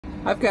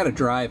I've got to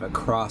drive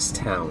across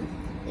town,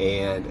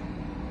 and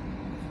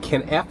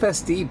can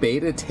FSD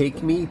Beta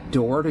take me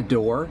door to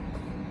door?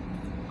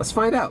 Let's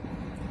find out.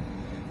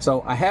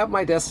 So I have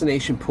my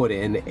destination put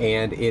in,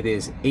 and it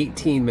is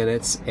 18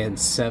 minutes and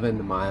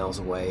 7 miles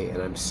away,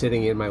 and I'm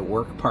sitting in my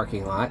work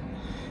parking lot.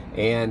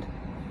 And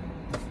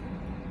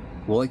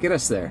will it get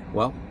us there?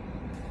 Well,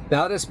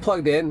 now that it's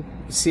plugged in,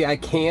 see, I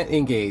can't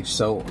engage,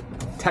 so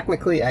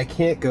technically I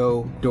can't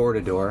go door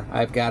to door.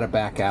 I've got to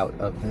back out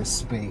of this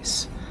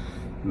space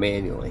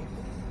manually.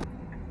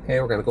 Okay,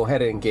 we're going to go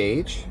ahead and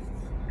engage,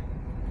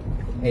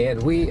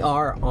 and we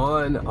are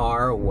on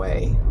our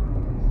way.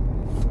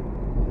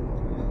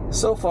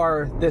 So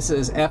far, this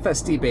is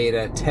FSD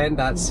Beta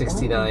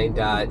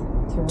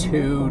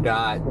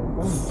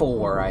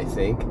 10.69.2.4, I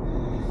think.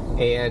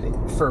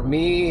 And for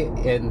me,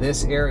 in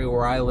this area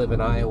where I live in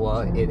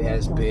Iowa, it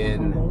has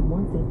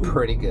been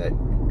pretty good.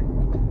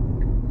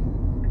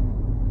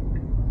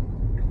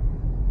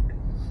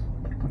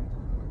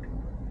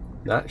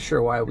 Not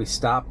sure why we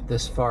stopped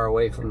this far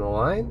away from the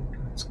line.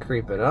 It's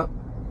creeping up.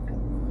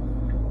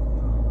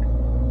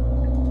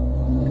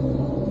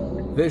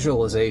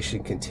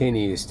 Visualization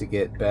continues to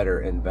get better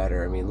and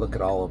better. I mean, look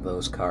at all of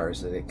those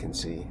cars that it can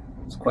see.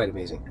 It's quite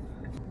amazing.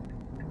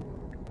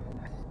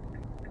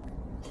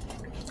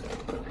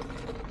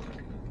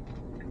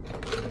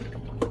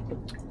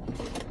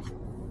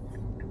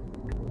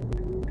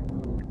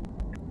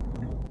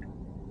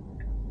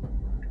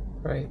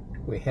 Right,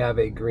 we have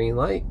a green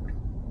light.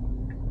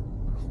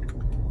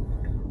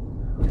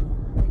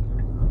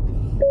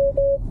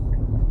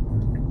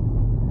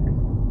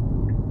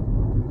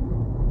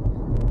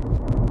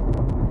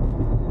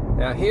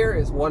 Now here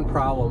is one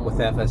problem with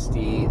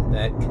FSD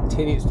that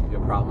continues to be a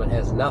problem. It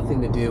has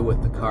nothing to do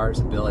with the car's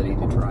ability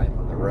to drive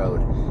on the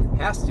road.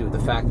 It has to do with the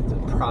fact that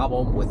there's a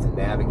problem with the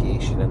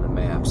navigation and the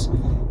maps.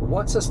 It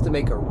wants us to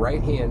make a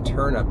right-hand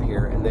turn up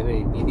here and then an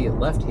immediate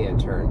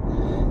left-hand turn.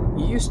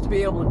 You used to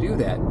be able to do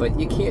that, but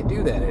you can't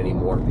do that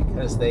anymore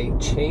because they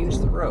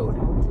changed the road.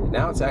 And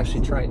now it's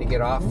actually trying to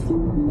get off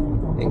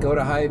and go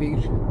to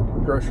Hy-Vee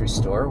grocery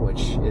store,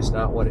 which is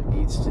not what it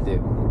needs to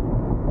do.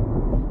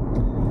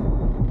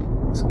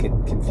 It's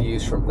getting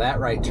confused from that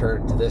right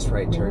turn to this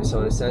right turn. So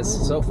in a sense,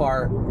 so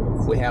far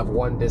we have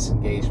one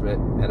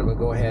disengagement, and I'm going to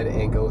go ahead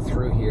and go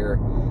through here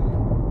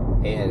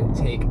and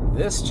take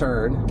this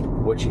turn,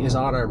 which is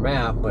on our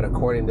map, but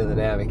according to the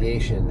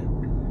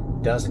navigation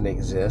doesn't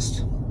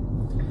exist.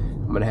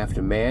 I'm going to have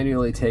to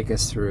manually take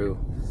us through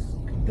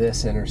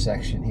this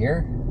intersection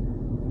here,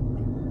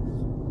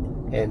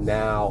 and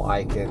now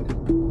I can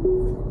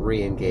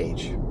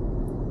re-engage.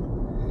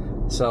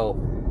 So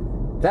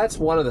that's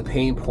one of the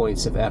pain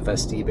points of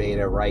FSD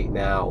Beta right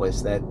now,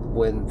 is that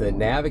when the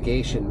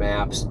navigation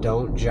maps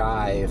don't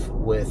jive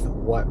with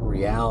what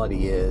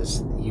reality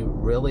is, you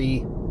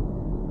really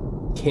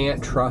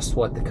can't trust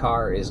what the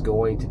car is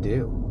going to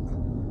do.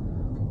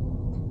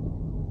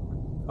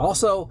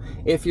 Also,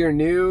 if you're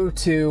new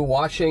to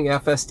watching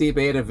FSD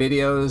Beta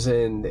videos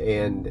and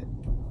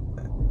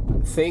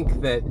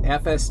think that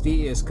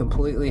FSD is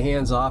completely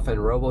hands-off and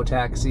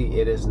robotaxi,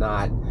 it is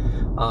not.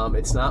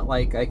 It's not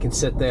like I can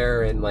sit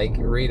there and like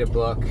read a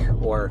book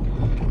or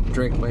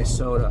drink my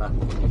soda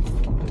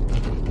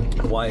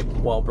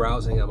while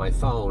browsing on my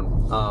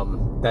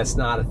phone. That's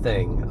not a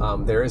thing.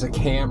 There is a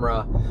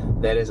camera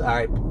that is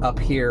up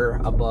here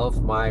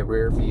above my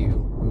rear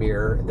view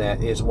mirror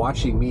that is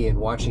watching me and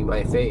watching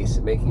my face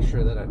and making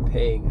sure that I'm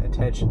paying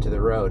attention to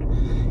the road.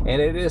 And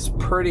it is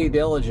pretty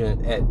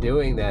diligent at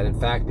doing that. In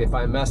fact, if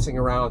I'm messing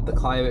around with the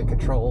climate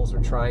controls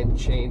or trying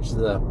to change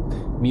the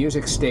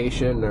music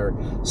station or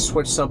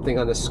switch something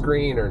on the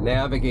screen or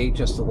navigate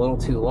just a little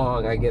too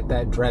long, I get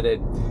that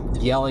dreaded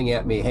yelling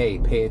at me, hey,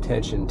 pay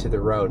attention to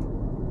the road.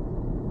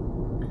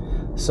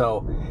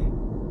 So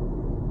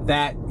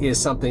that is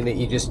something that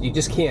you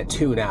just can't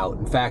tune out.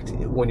 In fact,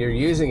 when you're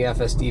using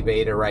FSD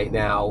Beta right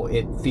now,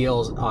 it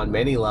feels on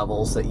many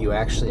levels that you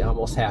actually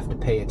almost have to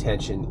pay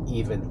attention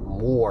even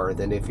more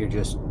than if you're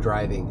just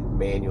driving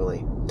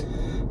manually.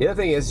 The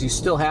other thing is you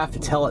still have to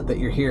tell it that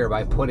you're here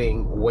by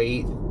putting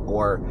weight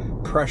or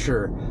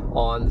pressure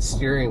on the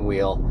steering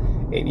wheel,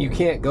 and you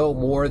can't go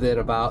more than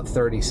about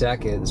 30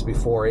 seconds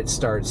before it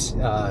starts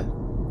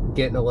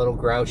getting a little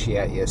grouchy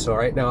at you. So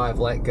right now I've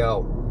let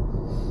go.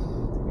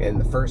 And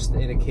the first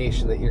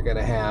indication that you're going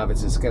to have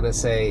is it's going to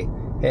say,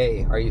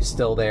 hey, are you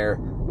still there?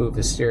 Move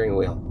the steering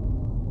wheel.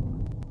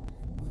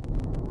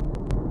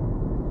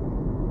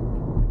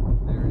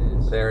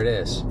 There it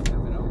is.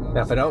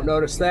 Now, if I don't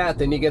notice that,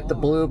 then you get the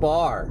blue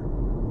bar.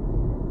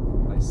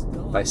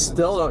 If I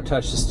still don't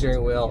touch the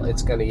steering wheel,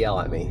 it's going to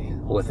yell at me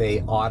with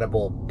a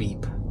audible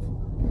beep.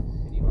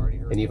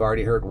 And you've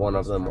already heard one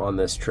of them on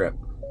this trip.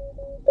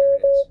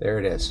 There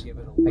it is.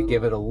 I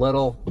give it a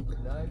little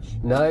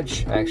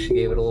nudge. I actually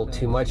gave it a little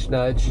too much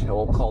nudge. I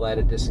won't call that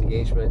a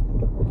disengagement.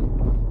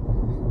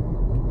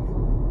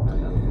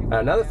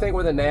 Another thing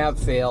where the nav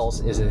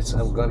fails is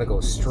I'm going to go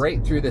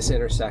straight through this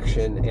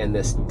intersection, and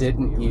this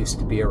didn't used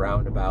to be a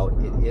roundabout.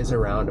 It is a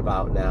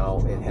roundabout now.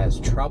 It has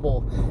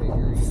trouble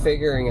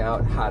figuring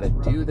out how to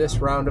do this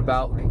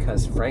roundabout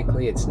because,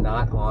 frankly, it's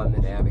not on the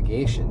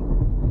navigation.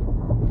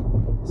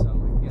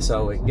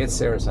 So it gets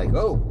there and it's like,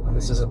 oh,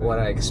 this isn't what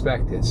I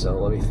expected, so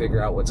let me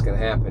figure out what's going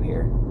to happen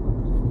here.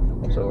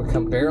 So we'll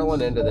come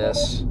barreling into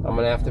this. I'm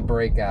going to have to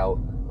brake out.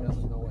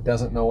 It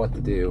doesn't know what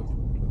to do.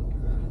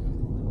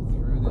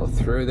 Go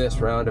through this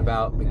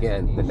roundabout.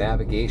 Again, the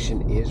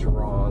navigation is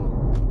wrong.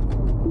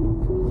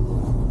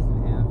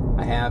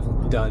 I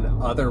have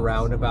done other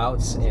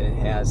roundabouts, and it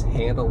has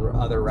handled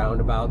other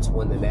roundabouts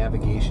when the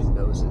navigation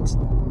knows it's.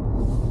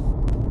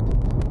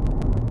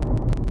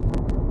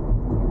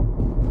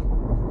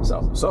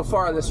 So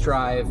far on this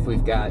drive,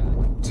 we've got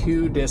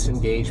 2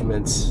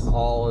 disengagements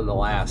all in the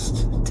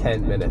last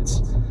 10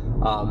 minutes.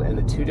 And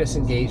the 2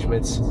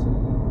 disengagements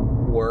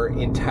were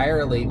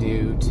entirely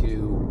due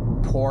to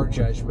poor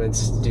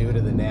judgments due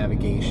to the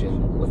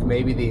navigation, with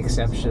maybe the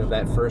exception of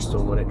that first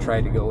one when it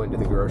tried to go into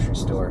the grocery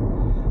store.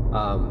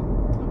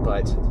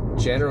 But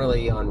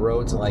generally on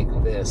roads like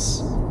this,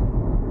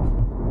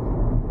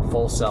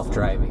 full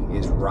self-driving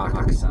is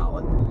rock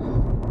solid.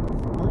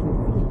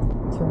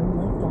 Turn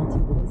left onto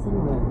Wilson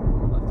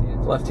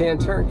Road. Left-hand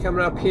turn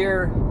coming up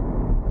here.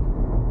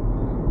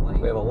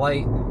 We have a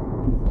light. Now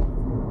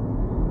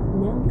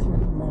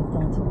turn left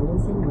onto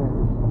Wilson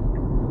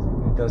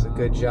Road. It does a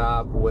good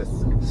job with.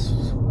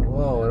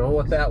 Whoa, I don't know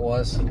what that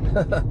was.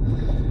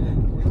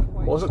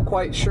 Wasn't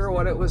quite sure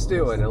what it was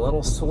doing. A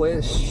little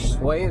swish,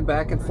 swaying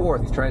back and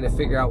forth, trying to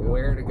figure out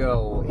where to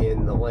go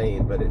in the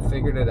lane, but it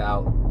figured it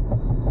out.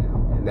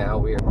 And now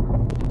we are.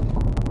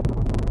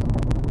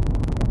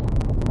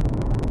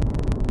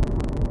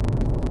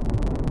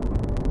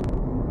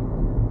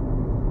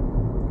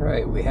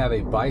 Right, we have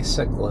a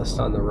bicyclist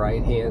on the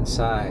right-hand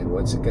side.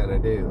 What's it gonna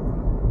do?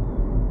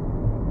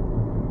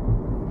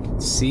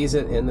 It sees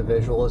it in the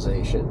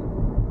visualization.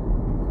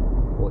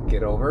 We'll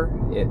get over.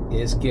 It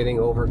is getting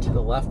over to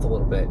the left a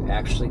little bit,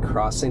 actually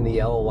crossing the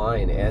yellow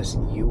line as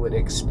you would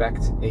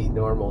expect a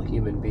normal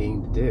human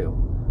being to do.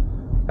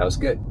 That was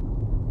good.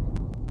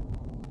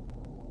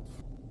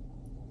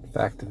 In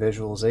fact, the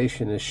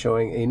visualization is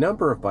showing a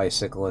number of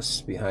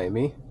bicyclists behind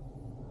me,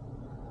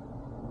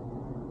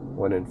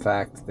 when in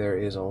fact there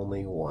is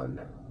only one.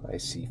 I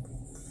see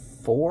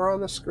 4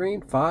 on the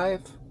screen,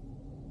 5.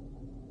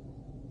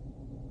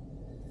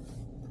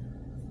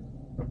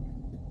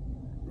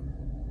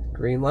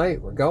 Green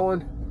light, we're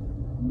going.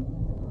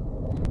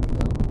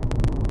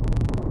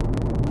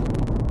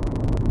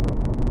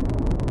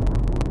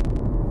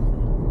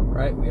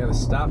 Right, we have a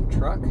stopped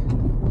truck,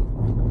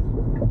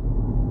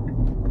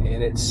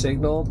 and it's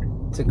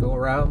signaled to go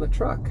around the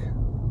truck.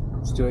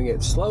 It's doing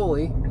it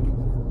slowly,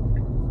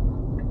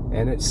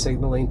 and it's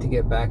signaling to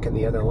get back in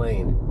the other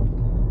lane.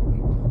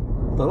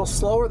 A little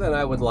slower than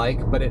I would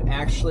like, but it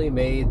actually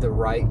made the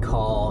right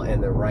call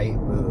and the right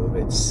move.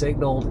 It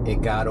signaled,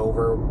 it got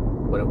over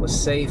when it was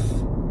safe,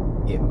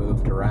 it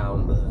moved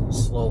around the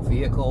slow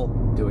vehicle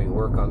doing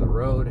work on the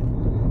road,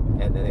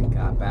 and then it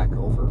got back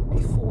over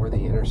before the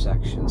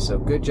intersection. So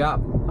good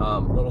job. A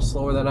little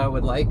slower than I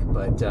would like,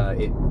 but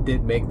it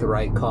did make the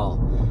right call.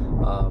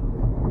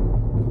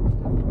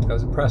 I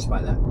was impressed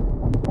by that.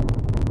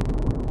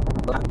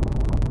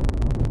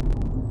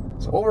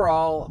 So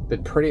overall,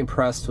 been pretty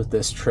impressed with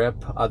this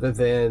trip, other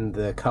than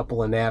the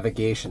couple of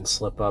navigation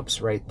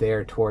slip-ups right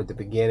there toward the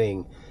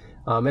beginning.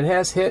 It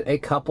has hit a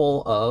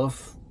couple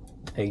of,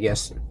 I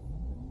guess,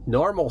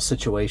 normal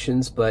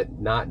situations, but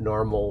not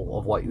normal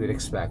of what you would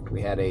expect.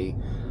 We had a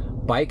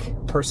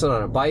person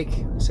on a bike,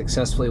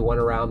 successfully went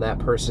around that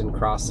person,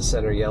 crossed the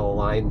center yellow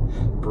line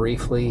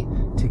briefly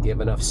to give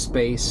enough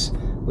space.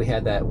 We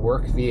had that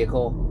work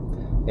vehicle,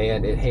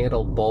 and it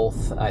handled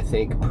both, I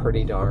think,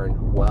 pretty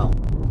darn well.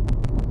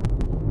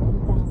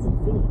 1,000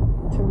 feet,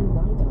 turn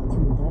right onto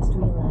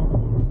Industrial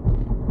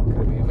Avenue.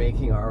 Going to be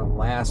making our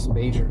last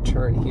major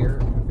turn here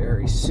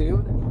very soon.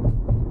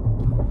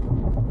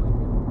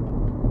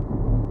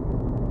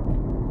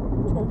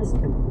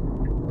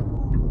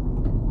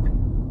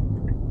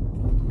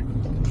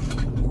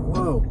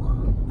 Whoa,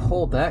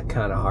 pulled that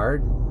kind of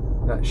hard.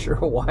 Not sure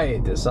why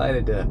it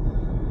decided to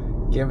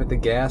give it the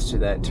gas to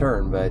that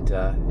turn, but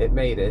it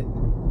made it.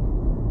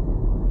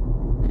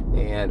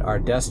 And our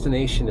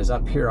destination is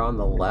up here on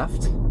the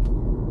left.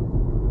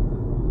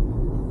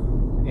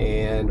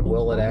 And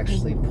will it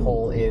actually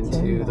pull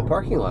into the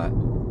parking lot?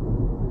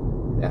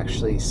 It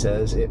actually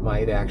says it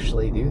might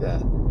actually do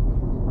that.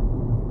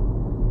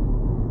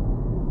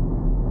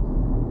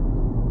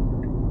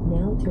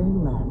 Now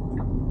turn left.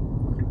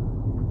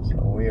 So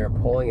we are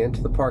pulling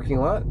into the parking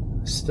lot.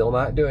 Still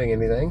not doing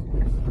anything.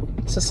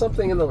 This is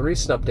something in the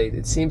recent update.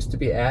 It seems to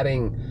be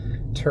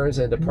adding turns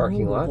into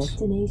parking lots.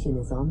 Destination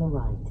is on the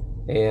right.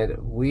 And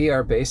we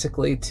are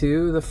basically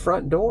to the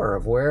front door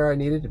of where I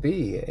needed to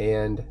be,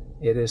 and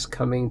it is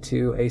coming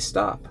to a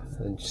stop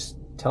and just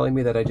telling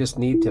me that I just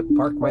need to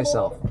park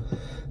myself.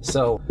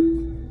 So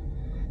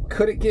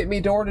could it get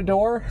me door to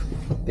door?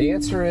 The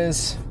answer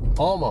is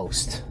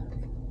almost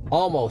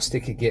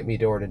it could get me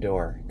door to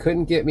door.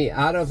 Couldn't get me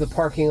out of the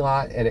parking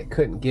lot, and it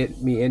couldn't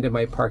get me into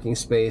my parking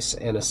space.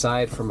 And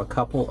aside from a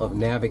couple of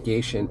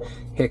navigation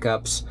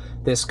hiccups,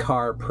 this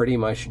car pretty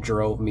much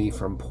drove me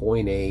from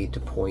point A to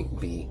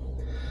point B.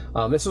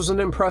 This was an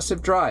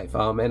impressive drive,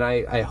 and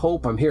I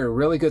hope I'm hearing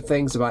really good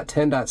things about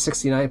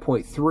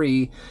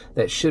 10.69.3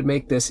 that should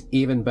make this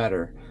even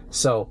better.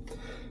 So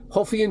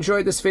hopefully you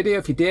enjoyed this video.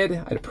 If you did,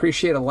 I'd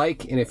appreciate a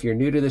like, and if you're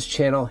new to this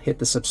channel, hit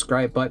the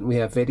subscribe button. We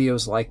have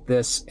videos like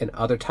this and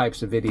other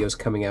types of videos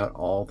coming out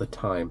all the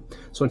time.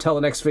 So until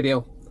the next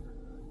video,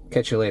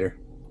 catch you later.